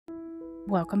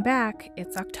Welcome back.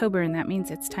 It's October and that means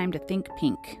it's time to think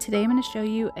pink. Today I'm going to show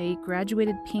you a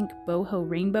graduated pink boho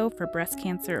rainbow for breast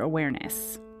cancer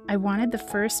awareness. I wanted the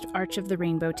first arch of the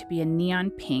rainbow to be a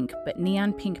neon pink, but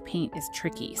neon pink paint is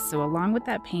tricky. So along with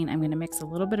that paint, I'm going to mix a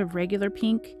little bit of regular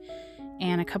pink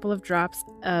and a couple of drops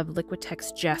of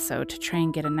Liquitex gesso to try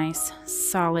and get a nice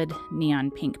solid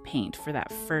neon pink paint for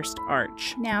that first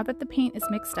arch. Now that the paint is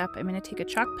mixed up, I'm going to take a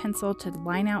chalk pencil to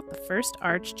line out the first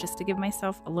arch just to give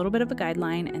myself a little bit of a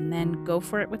guideline and then go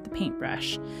for it with the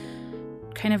paintbrush.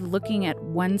 Kind of looking at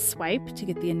one swipe to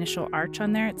get the initial arch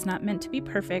on there. It's not meant to be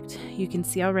perfect. You can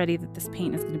see already that this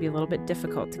paint is going to be a little bit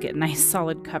difficult to get nice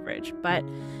solid coverage, but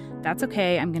that's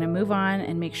okay. I'm going to move on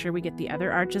and make sure we get the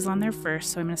other arches on there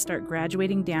first. So I'm going to start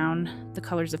graduating down the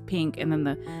colors of pink, and then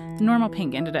the normal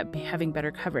pink ended up having better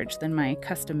coverage than my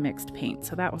custom mixed paint.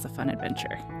 So that was a fun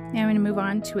adventure. Now I'm going to move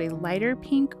on to a lighter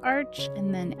pink arch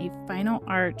and then a final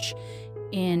arch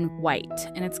in white.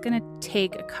 And it's going to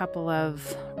take a couple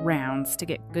of rounds to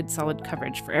get good solid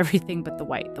coverage for everything but the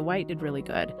white. The white did really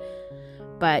good.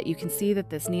 But you can see that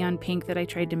this neon pink that I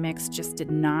tried to mix just did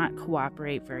not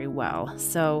cooperate very well.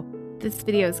 So this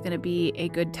video is going to be a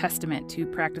good testament to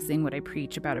practicing what I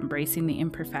preach about embracing the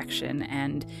imperfection,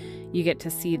 and you get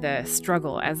to see the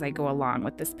struggle as I go along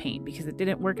with this paint because it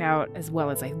didn't work out as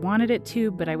well as I wanted it to,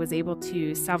 but I was able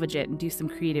to salvage it and do some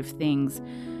creative things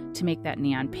to make that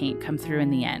neon paint come through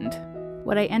in the end.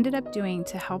 What I ended up doing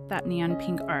to help that neon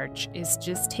pink arch is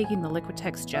just taking the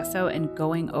Liquitex gesso and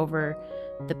going over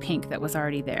the pink that was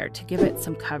already there to give it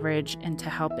some coverage and to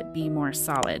help it be more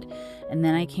solid. And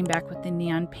then I came back with the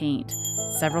neon paint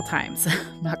several times.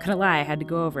 I'm not gonna lie, I had to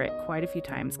go over it quite a few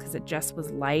times because it just was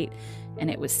light and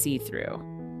it was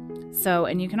see-through. So,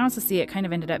 and you can also see it kind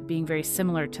of ended up being very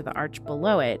similar to the arch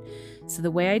below it. So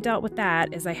the way I dealt with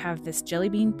that is I have this jelly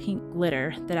bean pink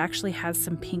glitter that actually has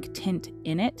some pink tint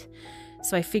in it.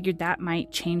 So I figured that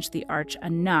might change the arch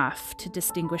enough to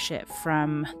distinguish it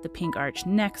from the pink arch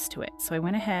next to it. So I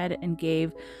went ahead and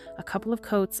gave a couple of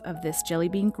coats of this jelly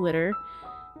bean glitter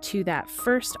to that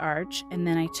first arch, and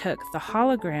then I took the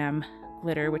hologram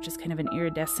glitter, which is kind of an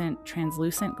iridescent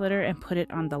translucent glitter, and put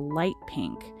it on the light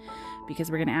pink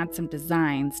because we're going to add some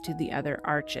designs to the other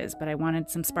arches, but I wanted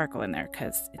some sparkle in there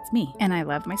because it's me and I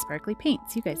love my sparkly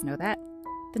paints. You guys know that.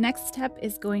 The next step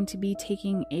is going to be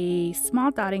taking a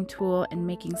small dotting tool and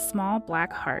making small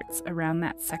black hearts around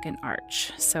that second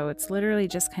arch. So it's literally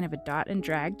just kind of a dot and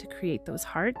drag to create those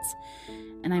hearts.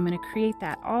 And I'm going to create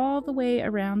that all the way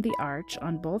around the arch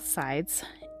on both sides.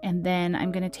 And then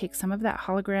I'm going to take some of that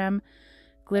hologram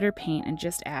glitter paint and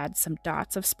just add some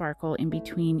dots of sparkle in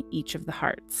between each of the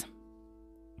hearts.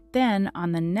 Then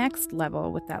on the next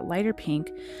level with that lighter pink,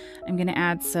 I'm going to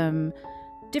add some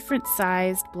different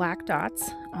sized black dots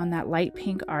on that light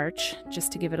pink arch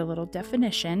just to give it a little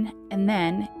definition. And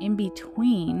then in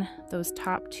between those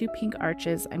top two pink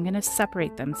arches, I'm going to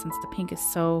separate them since the pink is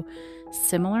so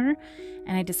similar.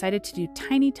 And I decided to do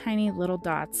tiny, tiny little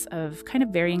dots of kind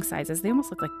of varying sizes. They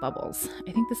almost look like bubbles.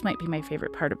 I think this might be my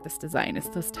favorite part of this design is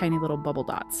those tiny little bubble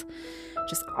dots,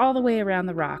 just all the way around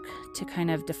the rock to kind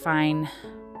of define,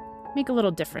 make a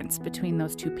little difference between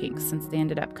those two pinks since they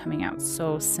ended up coming out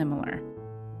so similar.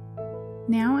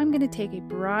 Now I'm going to take a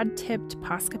broad-tipped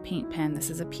Posca paint pen.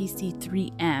 This is a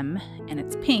PC3M and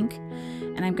it's pink,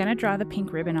 and I'm going to draw the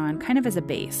pink ribbon on kind of as a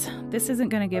base. This isn't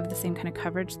going to give the same kind of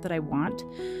coverage that I want,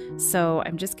 so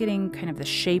I'm just getting kind of the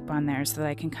shape on there so that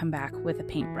I can come back with a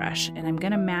paintbrush, and I'm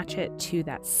going to match it to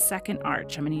that second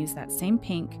arch. I'm going to use that same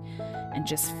pink and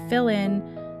just fill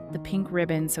in the pink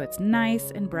ribbon so it's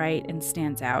nice and bright and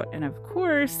stands out. And of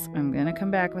course, I'm going to come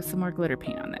back with some more glitter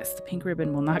paint on this. The pink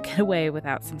ribbon will not get away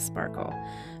without some sparkle.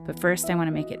 But first, I want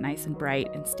to make it nice and bright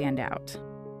and stand out.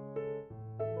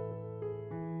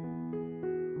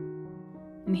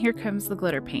 And here comes the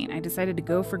glitter paint. I decided to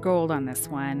go for gold on this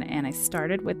one, and I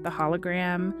started with the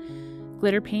hologram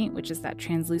glitter paint, which is that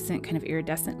translucent kind of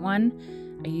iridescent one.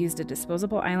 I used a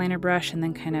disposable eyeliner brush and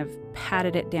then kind of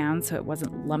patted it down so it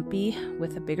wasn't lumpy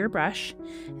with a bigger brush.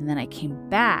 And then I came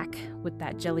back with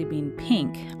that jelly bean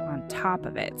pink on top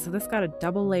of it. So this got a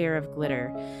double layer of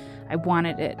glitter. I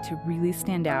wanted it to really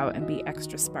stand out and be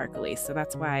extra sparkly, so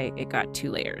that's why it got 2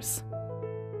 layers.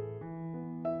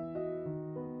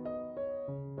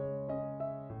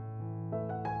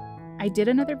 I did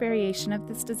another variation of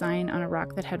this design on a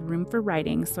rock that had room for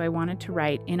writing, so I wanted to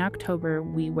write, "In October,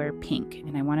 we wear pink,"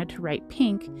 and I wanted to write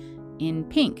pink in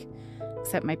pink,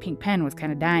 except my pink pen was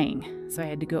kind of dying, so I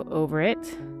had to go over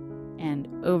it, and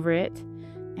over it,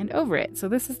 and over it. So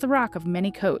this is the rock of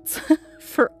many coats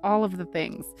for all of the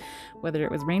things, whether it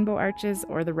was rainbow arches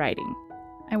or the writing.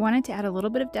 I wanted to add a little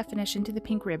bit of definition to the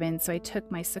pink ribbon, so I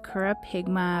took my Sakura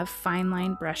Pigma fine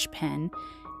line brush pen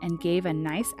and gave a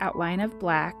nice outline of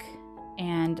black.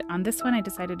 And on this one, I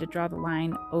decided to draw the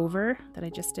line over that I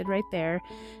just did right there.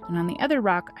 And on the other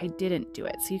rock, I didn't do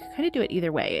it. So you can kind of do it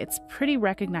either way. It's pretty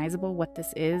recognizable what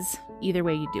this is, either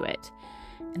way you do it.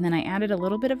 And then I added a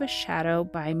little bit of a shadow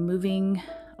by moving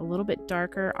a little bit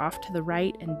darker off to the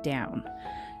right and down.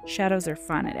 Shadows are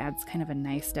fun. It adds kind of a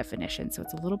nice definition. So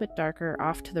it's a little bit darker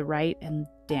off to the right and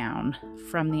down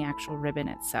from the actual ribbon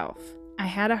itself. I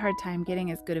had a hard time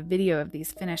getting as good a video of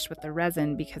these finished with the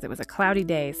resin because it was a cloudy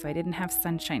day, so I didn't have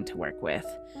sunshine to work with.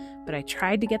 But I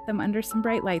tried to get them under some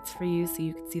bright lights for you so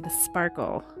you could see the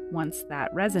sparkle once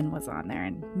that resin was on there,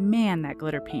 and man, that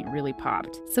glitter paint really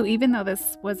popped. So even though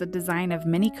this was a design of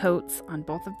many coats on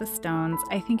both of the stones,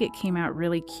 I think it came out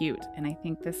really cute, and I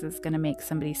think this is going to make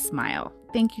somebody smile.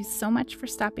 Thank you so much for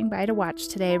stopping by to watch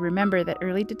today. Remember that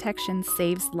early detection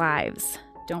saves lives.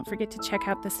 Don't forget to check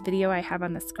out this video I have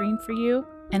on the screen for you,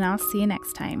 and I'll see you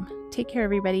next time. Take care,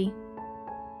 everybody.